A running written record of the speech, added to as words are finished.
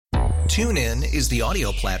TuneIn is the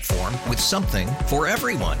audio platform with something for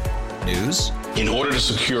everyone. News. In order to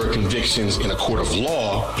secure convictions in a court of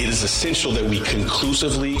law, it is essential that we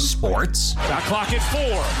conclusively. Sports. Shot clock at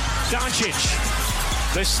 4.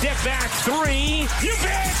 Doncic. The step back 3. You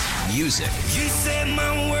bet. Music. You set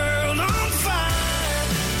my world on fire.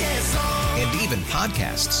 Yes, and even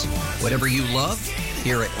podcasts. Whatever you love,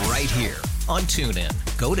 hear it right here on TuneIn.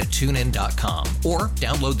 Go to TuneIn.com or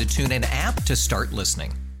download the TuneIn app to start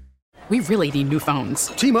listening. We really need new phones.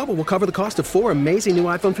 T-Mobile will cover the cost of 4 amazing new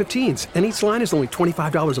iPhone 15s, and each line is only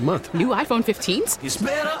 $25 a month. New iPhone 15s? It's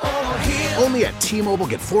better over here. Only at T-Mobile,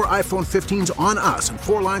 get 4 iPhone 15s on us and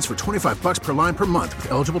 4 lines for $25 per line per month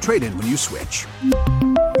with eligible trade-in when you switch.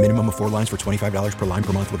 Minimum of 4 lines for $25 per line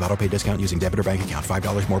per month with autopay discount using debit or bank account.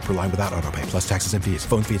 $5 more per line without autopay, plus taxes and fees.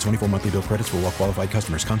 Phone fee at 24 monthly bill credits for well-qualified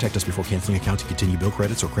customers. Contact us before canceling account to continue bill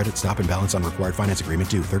credits or credit stop and balance on required finance agreement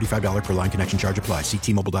due. $35 per line connection charge applies. See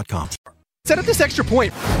T-Mobile.com. Set up this extra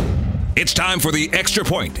point. It's time for the Extra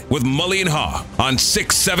Point with Mulligan and Haugh on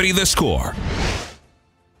 670 The Score.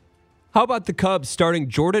 How about the Cubs starting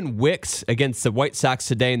Jordan Wicks against the White Sox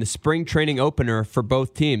today in the spring training opener for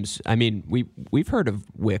both teams? I mean, we've heard of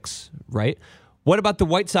Wicks, right? What about the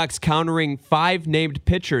White Sox countering 5 named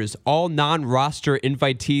pitchers, all non-roster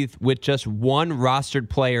invitees with just one rostered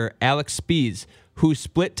player, Alex Spees, who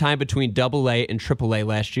split time between AA and AAA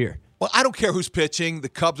last year? Well, I don't care who's pitching. The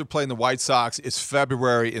Cubs are playing the White Sox. It's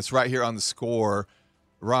February. It's right here on the Score.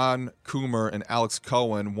 Ron Coomer and Alex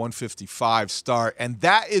Cohen, 155 start. And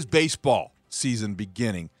that is baseball season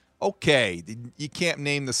beginning. Okay, you can't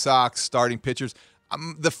name the Sox starting pitchers.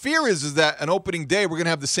 The fear is that an opening day we're going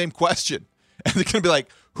to have the same question. And they're going to be like,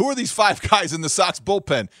 who are these 5 guys in the Sox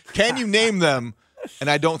bullpen? Can you name them? And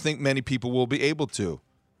I don't think many people will be able to.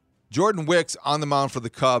 Jordan Wicks on the mound for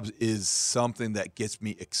the Cubs is something that gets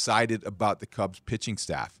me excited about the Cubs pitching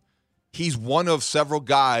staff. He's one of several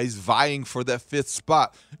guys vying for that 5th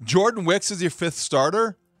spot. Jordan Wicks is your 5th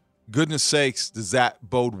starter? Goodness sakes, does that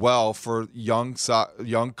bode well for young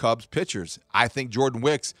Cubs pitchers? I think Jordan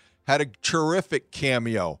Wicks had a terrific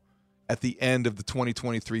cameo at the end of the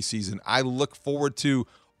 2023 season. I look forward to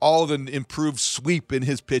all the improved sweep in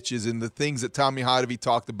his pitches and the things that Tommy Hotovy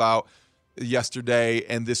talked about yesterday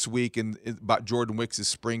and this week and about Jordan Wicks'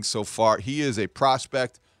 spring so far. He is a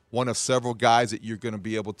prospect, one of several guys that you're going to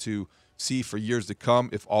be able to see for years to come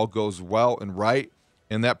if all goes well and right.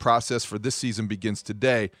 And that process for this season begins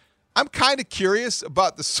today. I'm kind of curious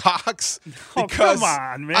about the Sox because come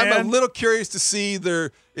on, man. I'm a little curious to see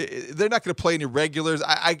they're not going to play any regulars.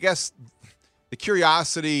 I guess the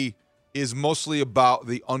curiosity is mostly about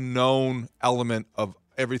the unknown element of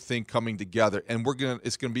everything coming together, and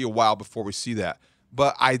it's going to be a while before we see that.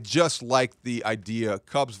 But I just like the idea,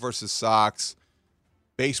 Cubs versus Sox,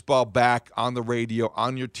 baseball back on the radio,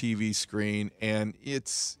 on your TV screen, and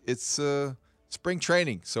it's spring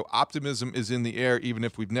training. So optimism is in the air, even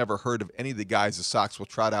if we've never heard of any of the guys the Sox will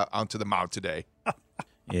trot out onto the mound today.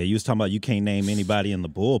 Yeah, you was talking about you can't name anybody in the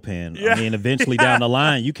bullpen. Yeah. I mean, eventually down the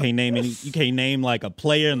line, you can't name like a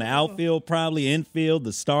player in the outfield, probably infield,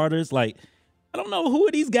 the starters. Like, I don't know who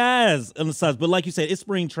are these guys on the Sox, but like you said, it's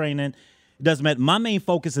spring training. It doesn't matter. My main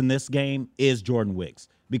focus in this game is Jordan Wicks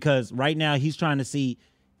because right now he's trying to see,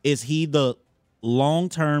 is he the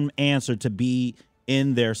long-term answer to be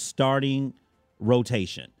in their starting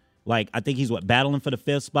rotation? Like, I think he's battling for the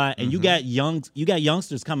 5th spot, and you got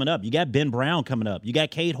youngsters coming up. You got Ben Brown coming up. You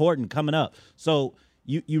got Cade Horton coming up. So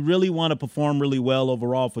you really want to perform really well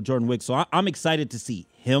overall for Jordan Wicks. So I'm excited to see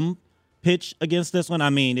him pitch against this one. I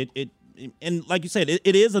mean, and like you said,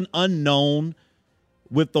 it is an unknown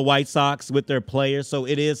with the White Sox, with their players. So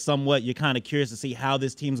it is somewhat, you're kind of curious to see how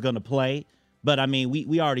this team's going to play. But, I mean,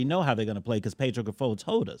 we already know how they're going to play because Pedro Grifol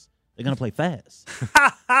told us. They're going to play fast.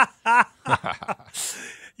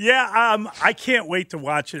 Yeah, I can't wait to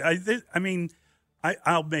watch it.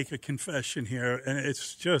 I'll make a confession here, and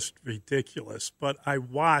it's just ridiculous. But I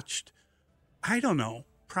watched, I don't know,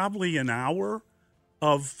 probably an hour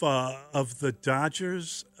of the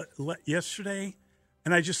Dodgers yesterday,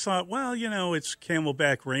 and I just thought, well, it's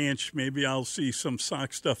Camelback Ranch. Maybe I'll see some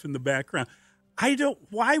Sox stuff in the background.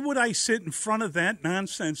 Why would I sit in front of that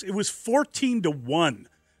nonsense? It was 14-1.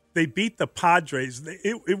 They beat the Padres.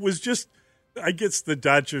 It was just, I guess the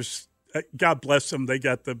Dodgers, God bless them, they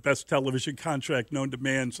got the best television contract known to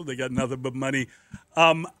man, so they got nothing but money.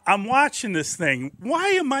 I'm watching this thing. Why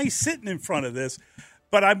am I sitting in front of this?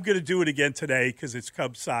 But I'm going to do it again today because it's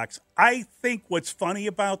Cubs Sox. I think what's funny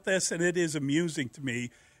about this, and it is amusing to me,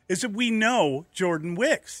 is that we know Jordan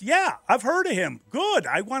Wicks. Yeah, I've heard of him. Good.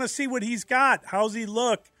 I want to see what he's got. How's he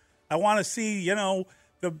look? I want to see,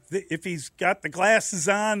 if he's got the glasses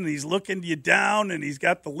on and he's looking you down and he's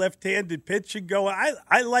got the left-handed pitch and go,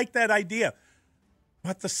 I like that idea.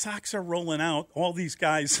 But the Sox are rolling out all these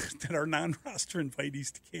guys that are non-roster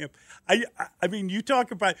invitees to camp. I mean, you want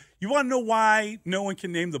to know why no one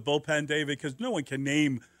can name the bullpen, David? Because no one can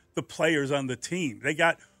name the players on the team. They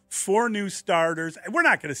got 4 new starters. We're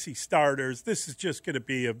not going to see starters. This is just going to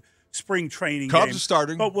be a spring training Cubs game. are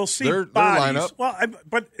starting. But we'll see their bodies. lineup. Well,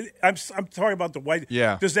 I'm talking about the White.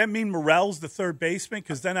 Yeah. Does that mean Morel's the third baseman?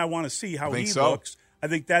 Because then I want to see how he looks. I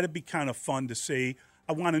think that'd be kind of fun to see.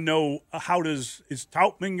 I want to know is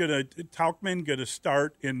Tauchman going to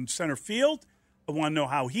start in center field? I want to know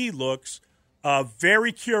how he looks.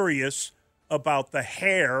 Very curious about the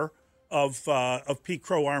hair of Pete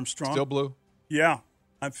Crow Armstrong. Still blue? Yeah,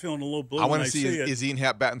 I'm feeling a little blue. I want to see is Ian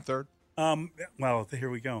Happ batting third? Well, here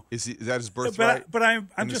we go. Is that his birthright? But I'm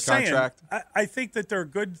just saying. I think that there are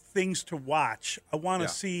good things to watch. I want to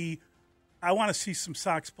see some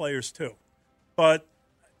Sox players too, but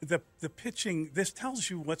the pitching. This tells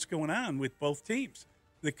you what's going on with both teams.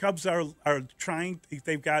 The Cubs are trying.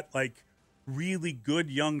 They've got like really good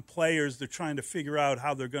young players. They're trying to figure out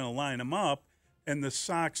how they're going to line them up, and the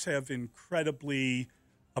Sox have incredibly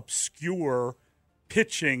obscure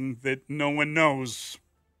pitching that no one knows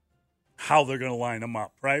how they're going to line them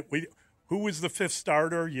up, right? Who was the 5th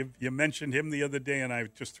starter? You mentioned him the other day, and I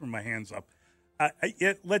just threw my hands up.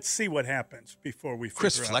 Let's see what happens before we figure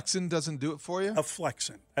Chris out. Flexen doesn't do it for you? A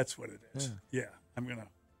Flexen, that's what it is. Yeah, I'm going to.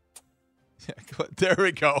 There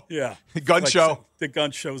we go. Yeah. The gun show. The gun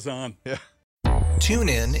show's on. Yeah.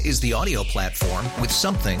 TuneIn is the audio platform with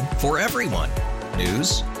something for everyone.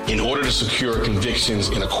 News. In order to secure convictions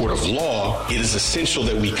in a court of law, it is essential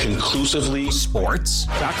that we conclusively. Sports.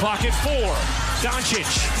 Shot clock at 4.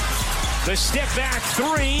 Doncic. The step back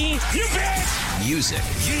 3. You bet. Music.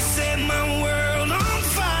 You set my world on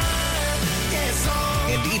fire. Yes,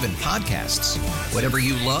 and even podcasts. Whatever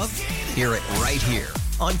you love, hear it right here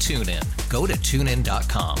on TuneIn. Go to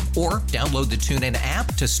TuneIn.com or download the TuneIn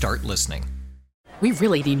app to start listening. We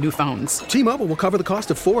really need new phones. T-Mobile will cover the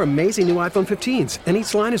cost of 4 amazing new iPhone 15s, and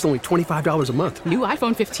each line is only $25 a month. New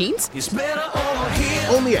iPhone 15s? It's better over here.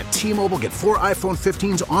 Only at T-Mobile, get 4 iPhone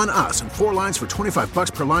 15s on us and 4 lines for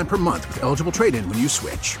 $25 per line per month with eligible trade-in when you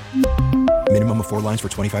switch. Minimum of 4 lines for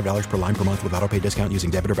 $25 per line per month with autopay discount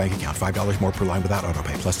using debit or bank account. $5 more per line without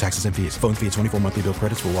autopay, plus taxes and fees. Phone fee at 24 monthly bill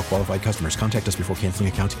credits for well-qualified customers. Contact us before canceling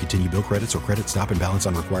account to continue bill credits or credit stop and balance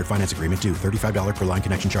on required finance agreement due. $35 per line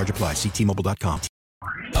connection charge applies. See T-Mobile.com.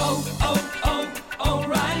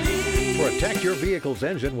 O'Reilly. Protect your vehicle's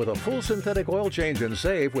engine with a full synthetic oil change and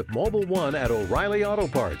save with Mobile One at O'Reilly Auto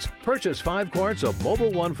Parts. Purchase 5 quarts of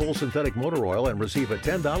Mobile One full synthetic motor oil and receive a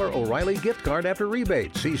 $10 O'Reilly gift card after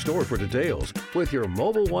rebate. See store for details. With your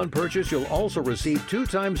Mobile One purchase, you'll also receive 2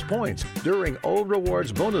 times points during O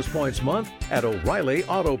Rewards Bonus Points Month at O'Reilly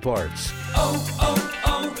Auto Parts.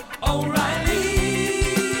 O'Reilly.